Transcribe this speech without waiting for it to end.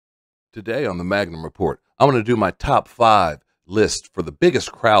Today on the Magnum Report, I'm going to do my top 5 list for the biggest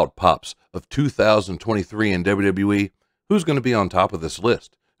crowd pops of 2023 in WWE. Who's going to be on top of this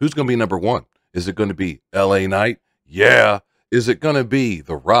list? Who's going to be number 1? Is it going to be LA Knight? Yeah. Is it going to be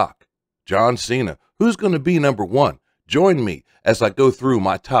The Rock? John Cena? Who's going to be number 1? Join me as I go through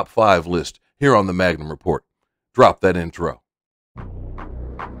my top 5 list here on the Magnum Report. Drop that intro.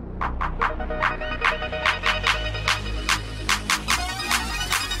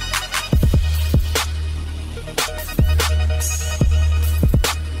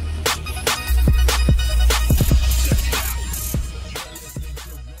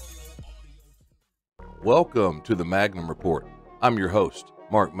 Welcome to the Magnum Report. I'm your host,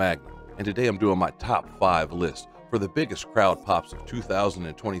 Mark Magnum, and today I'm doing my top 5 list for the biggest crowd pops of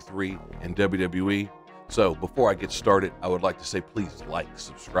 2023 in WWE. So before I get started, I would like to say please like,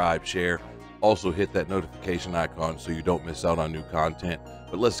 subscribe, share. Also hit that notification icon so you don't miss out on new content.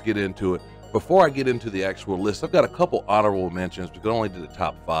 But let's get into it. Before I get into the actual list, I've got a couple honorable mentions because I only did the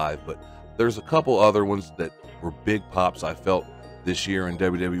top 5, but there's a couple other ones that were big pops I felt this year in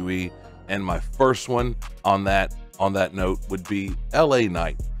WWE. And my first one on that note would be LA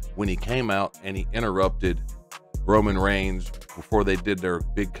Knight, when he came out and he interrupted Roman Reigns before they did their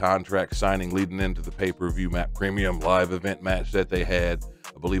big contract signing leading into the pay-per-view premium live event match that they had,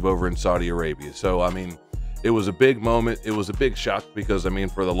 I believe, over in Saudi Arabia. So, I mean, it was a big moment. It was a big shock because, I mean,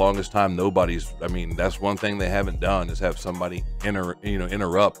 for the longest time, that's one thing they haven't done is have somebody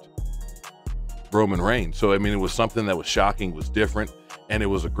interrupt Roman Reigns. So, I mean, it was something that was shocking, was different. And it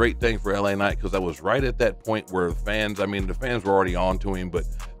was a great thing for LA Knight because I was right at that point where the fans were already on to him, but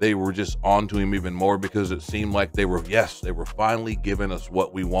they were just on to him even more because it seemed like they were finally giving us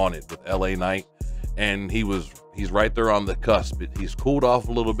what we wanted with LA Knight. And he's right there on the cusp. He's cooled off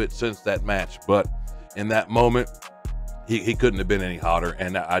a little bit since that match, but in that moment, he couldn't have been any hotter.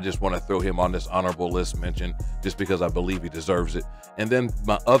 And I just want to throw him on this honorable list mention just because I believe he deserves it. And then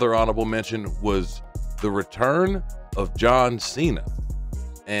my other honorable mention was the return of John Cena.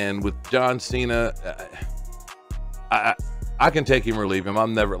 And with John Cena, I can take him or leave him.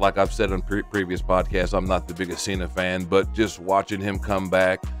 I'm never, like I've said on previous podcasts, I'm not the biggest Cena fan, but just watching him come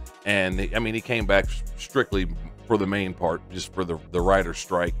back, and he came back strictly for the main part, just for the writer's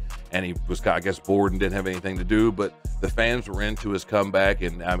strike, and he was, I guess, bored and didn't have anything to do, but the fans were into his comeback,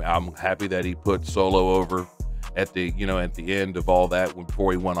 and I'm happy that he put Solo over at the end of all that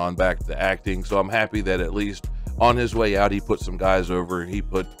before he went on back to acting. So I'm happy that at least on his way out, he put some guys over. He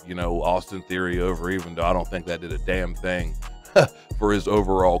put, Austin Theory over, even though I don't think that did a damn thing for his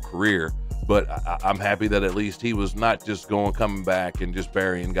overall career. But I'm happy that at least he was not just coming back and just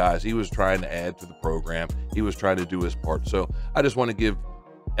burying guys. He was trying to add to the program. He was trying to do his part. So I just want to give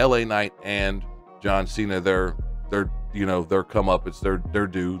LA Knight and John Cena their comeuppance, their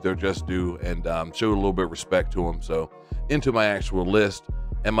due, their just due, and show a little bit of respect to them. So into my actual list,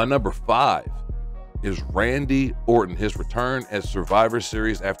 and my number 5 is Randy Orton, his return as Survivor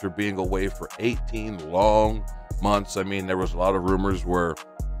Series after being away for 18 long months. I mean, there was a lot of rumors where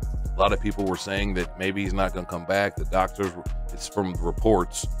a lot of people were saying that maybe he's not going to come back. The doctors, it's from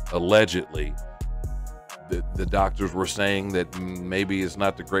reports, allegedly, the doctors were saying that maybe it's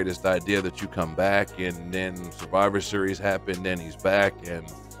not the greatest idea that you come back, and then Survivor Series happened, and he's back, and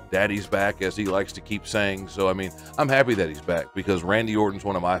Daddy's back, as he likes to keep saying. So, I mean, I'm happy that he's back because Randy Orton's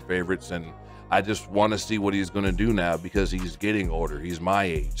one of my favorites, and I just want to see what he's going to do now because he's getting older. He's my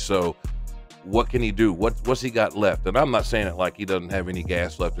age. So what can he do? What's he got left? And I'm not saying it like he doesn't have any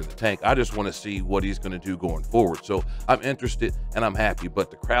gas left in the tank. I just want to see what he's going to do going forward. So I'm interested and I'm happy.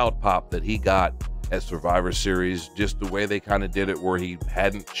 But the crowd pop that he got at Survivor Series, just the way they kind of did it where he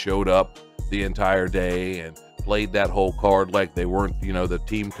hadn't showed up the entire day and played that whole card like they weren't, the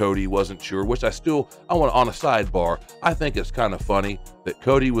team Cody wasn't sure, which on a sidebar, I think it's kind of funny that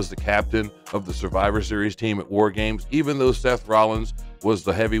Cody was the captain of the Survivor Series team at War Games, even though Seth Rollins was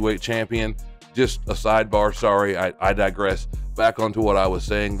the heavyweight champion. Just a sidebar, sorry, I digress. Back onto what I was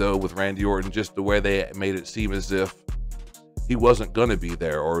saying, though, with Randy Orton, just the way they made it seem as if he wasn't going to be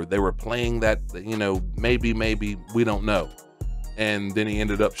there, or they were playing that, maybe, we don't know. And then he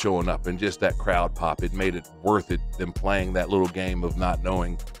ended up showing up, and just that crowd pop, it made it worth it, them playing that little game of not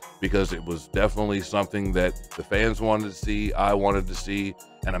knowing, because it was definitely something that the fans wanted to see, I wanted to see,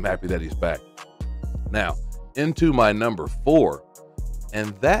 and I'm happy that he's back. Now, into my number 4,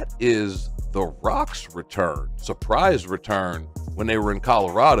 and that is The Rock's return, surprise return, when they were in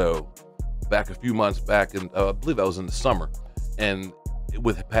Colorado back a few months back, and I believe that was in the summer, and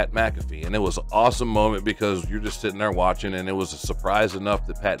with Pat McAfee. And it was an awesome moment because you're just sitting there watching, and it was a surprise enough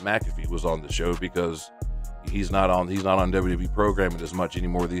that Pat McAfee was on the show because he's not on WWE programming as much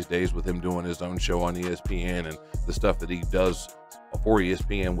anymore these days, with him doing his own show on ESPN and the stuff that he does for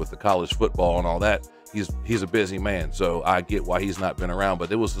ESPN with the college football and all that. He's a busy man, so I get why he's not been around.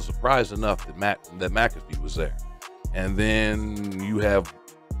 But it was a surprise enough that McAfee was there. And then you have,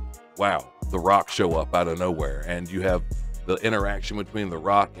 wow, The Rock show up out of nowhere, and you have the interaction between The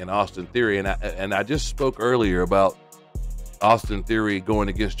Rock and Austin Theory. And I just spoke earlier about Austin Theory going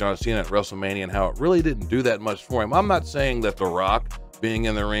against John Cena at WrestleMania and how it really didn't do that much for him. I'm not saying that The Rock being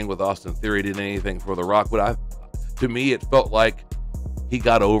in the ring with Austin Theory did anything for The Rock, but to me, it felt like he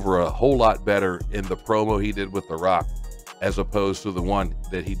got over a whole lot better in the promo he did with The Rock as opposed to the one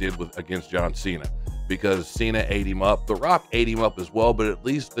that he did against John Cena, because Cena ate him up. The Rock ate him up as well, but at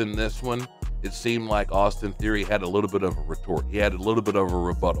least in this one, it seemed like Austin Theory had a little bit of a retort. He had a little bit of a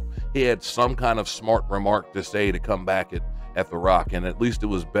rebuttal. He had some kind of smart remark to say to come back at The Rock, and at least it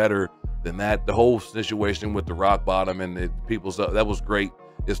was better than that. The whole situation with the rock bottom and that was great.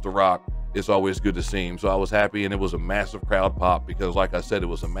 It's The Rock. It's always good to see him. So I was happy, and it was a massive crowd pop because, like I said, it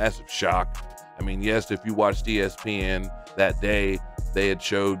was a massive shock. I mean, yes, if you watched ESPN that day, they had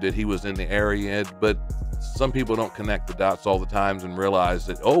showed that he was in the area, but some people don't connect the dots all the times and realize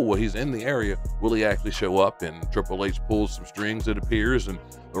that, oh, well, he's in the area. Will he actually show up? And Triple H pulls some strings, it appears, and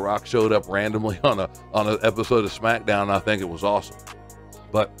The Rock showed up randomly on an episode of SmackDown. And I think it was awesome.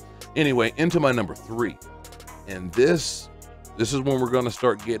 But anyway, into my number 3, and this is when we're going to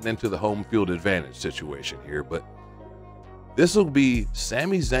start getting into the home field advantage situation here. But this will be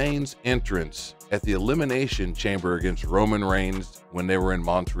Sami Zayn's entrance at the Elimination Chamber against Roman Reigns when they were in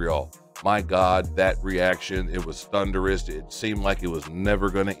Montreal. My God, that reaction, it was thunderous. It seemed like it was never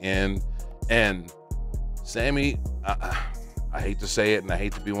going to end. And Sami, I hate to say it, and I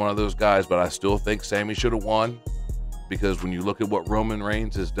hate to be one of those guys, but I still think Sami should have won, because when you look at what Roman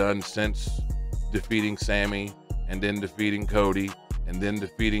Reigns has done since defeating Sami, and then defeating Cody, and then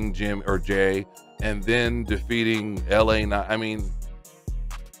defeating Jay, and then defeating LA Knight, I mean,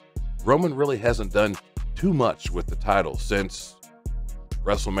 Roman really hasn't done too much with the title since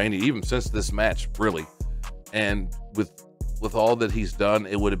WrestleMania, even since this match, really. And with all that he's done,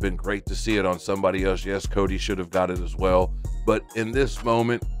 it would have been great to see it on somebody else. Yes, Cody should have got it as well. But in this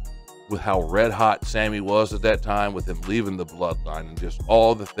moment, with how red hot Sami was at that time, with him leaving the bloodline and just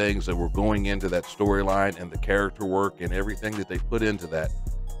all the things that were going into that storyline and the character work and everything that they put into that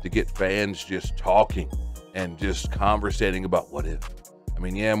to get fans just talking and just conversating about what if. I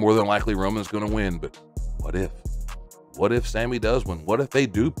mean, yeah, more than likely Roman's going to win, but what if? What if Sami does win? What if they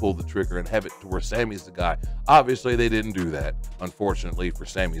do pull the trigger and have it to where Sami's the guy? Obviously, they didn't do that, unfortunately, for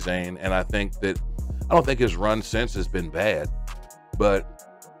Sami Zayn. And I don't think his run since has been bad, but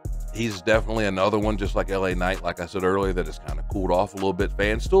he's definitely another one, just like LA Knight, like I said earlier, that has kind of cooled off a little bit.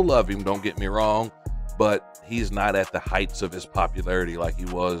 Fans still love him, don't get me wrong, but he's not at the heights of his popularity like he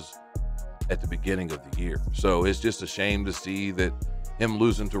was at the beginning of the year. So it's just a shame to see that him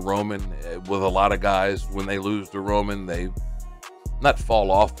losing to Roman. With a lot of guys, when they lose to Roman, they not fall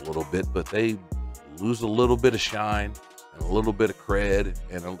off a little bit, but they lose a little bit of shine and a little bit of cred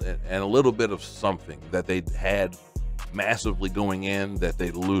and a little bit of something that they had massively going in that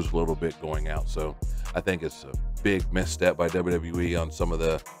they lose a little bit going out. So I think it's a big misstep by WWE on some of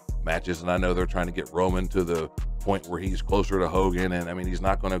the matches, and I know they're trying to get Roman to the point where he's closer to Hogan, and I mean, he's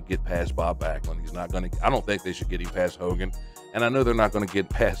not going to get past Bob Backlund. I don't think they should get him past Hogan, and I know they're not going to get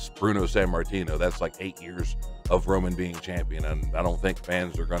past Bruno Sammartino. That's like 8 years of Roman being champion, and I don't think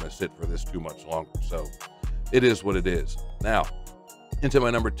fans are going to sit for this too much longer. So it is what it is. Now, into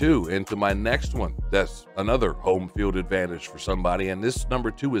my number 2, into my next one. That's another home field advantage for somebody. And this number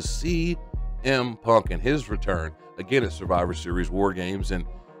 2 is CM Punk and his return again at Survivor Series War Games. And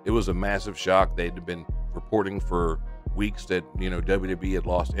it was a massive shock. They'd been reporting for weeks that, WWE had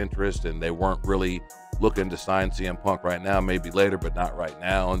lost interest and they weren't really looking to sign CM Punk right now, maybe later, but not right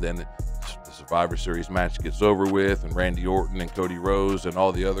now. And then the Survivor Series match gets over with, and Randy Orton and Cody Rhodes and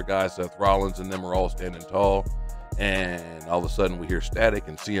all the other guys, Seth Rollins and them, are all standing tall. And all of a sudden we hear static,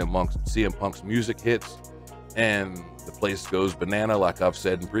 and CM Punk's music hits, and the place goes banana, like I've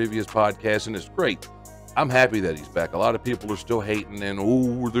said in previous podcasts, and it's great. I'm happy that he's back. A lot of people are still hating, and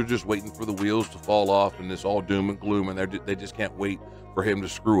they're just waiting for the wheels to fall off, and it's all doom and gloom, and they just can't wait for him to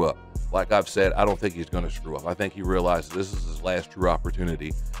screw up. Like I've said, I don't think he's going to screw up. I think he realizes this is his last true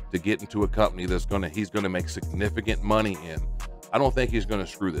opportunity to get into a company he's going to make significant money in. I don't think he's going to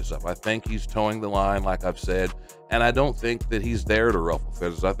screw this up. I think he's towing the line, like I've said, and I don't think that he's there to ruffle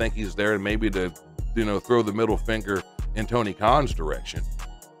feathers. I think he's there maybe to, throw the middle finger in Tony Khan's direction.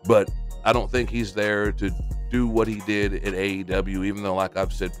 But I don't think he's there to do what he did at AEW, even though, like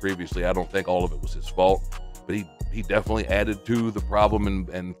I've said previously, I don't think all of it was his fault. but he definitely added to the problem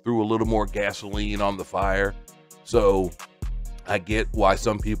and threw a little more gasoline on the fire. So I get why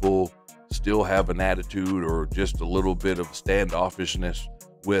some people still have an attitude or just a little bit of standoffishness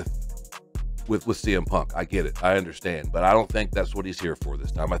with CM Punk. I get it. I understand. But I don't think that's what he's here for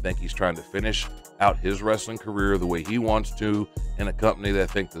this time. I think he's trying to finish out his wrestling career the way he wants to, in a company that I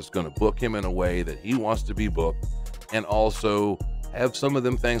think that's going to book him in a way that he wants to be booked, and also have some of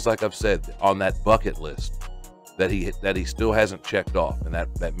them things, like I've said, on that bucket list that he still hasn't checked off. And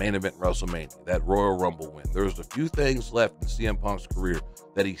that main event WrestleMania, that Royal Rumble win. There's a few things left in CM Punk's career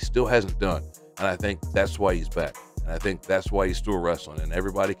that he still hasn't done. And I think that's why he's back. And I think that's why he's still wrestling. And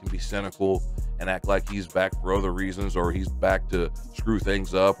everybody can be cynical and act like he's back for other reasons, or he's back to screw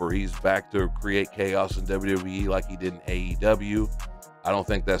things up, or he's back to create chaos in WWE like he did in AEW. I don't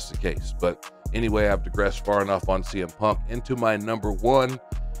think that's the case. But anyway, I've digressed far enough on CM Punk. Into my number one.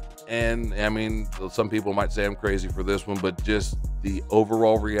 And I mean, some people might say I'm crazy for this one, but just the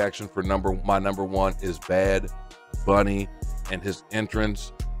overall reaction for my number one is Bad Bunny and his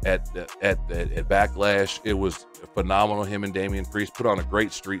entrance at Backlash. It was phenomenal. Him and Damian Priest put on a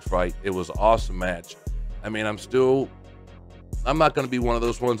great street fight. It was an awesome match. I mean, I'm not going to be one of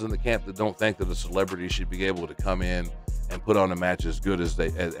those ones in the camp that don't think that a celebrity should be able to come in and put on a match as good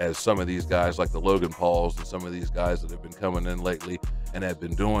as some of these guys, like the Logan Pauls and some of these guys that have been coming in lately and have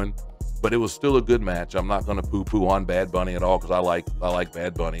been doing. But it was still a good match. I'm not going to poo-poo on Bad Bunny at all, because I like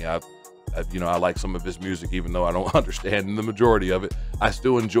Bad Bunny. I like some of his music, even though I don't understand the majority of it. I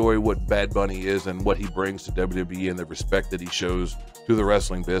still enjoy what Bad Bunny is and what he brings to WWE and the respect that he shows to the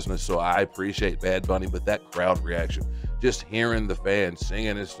wrestling business. So I appreciate Bad Bunny, but that crowd reaction, just hearing the fans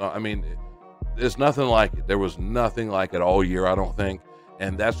singing his song, I mean, there's nothing like it. There was nothing like it all year, I don't think.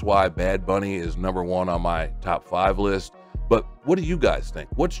 And that's why Bad Bunny is number one on my top 5 list. But what do you guys think?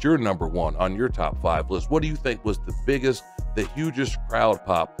 What's your number one on your top 5 list? What do you think was the biggest, the hugest crowd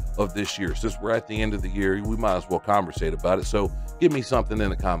pop of this year? Since we're at the end of the year, we might as well conversate about it. So give me something in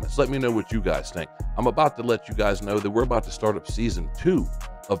the comments. Let me know what you guys think. I'm about to let you guys know that we're about to start up season 2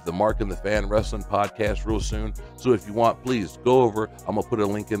 of the Mark and the Fan Wrestling Podcast real soon. So if you want, please go over. I'm going to put a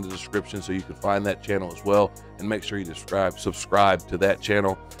link in the description so you can find that channel as well. And make sure you subscribe to that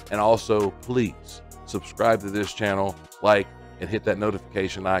channel. And also, please subscribe to this channel, like, and hit that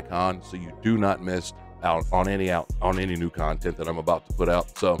notification icon so you do not miss out on any new content that I'm about to put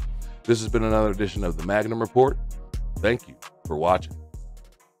out. So this has been another edition of the Magnum Report. Thank you for watching.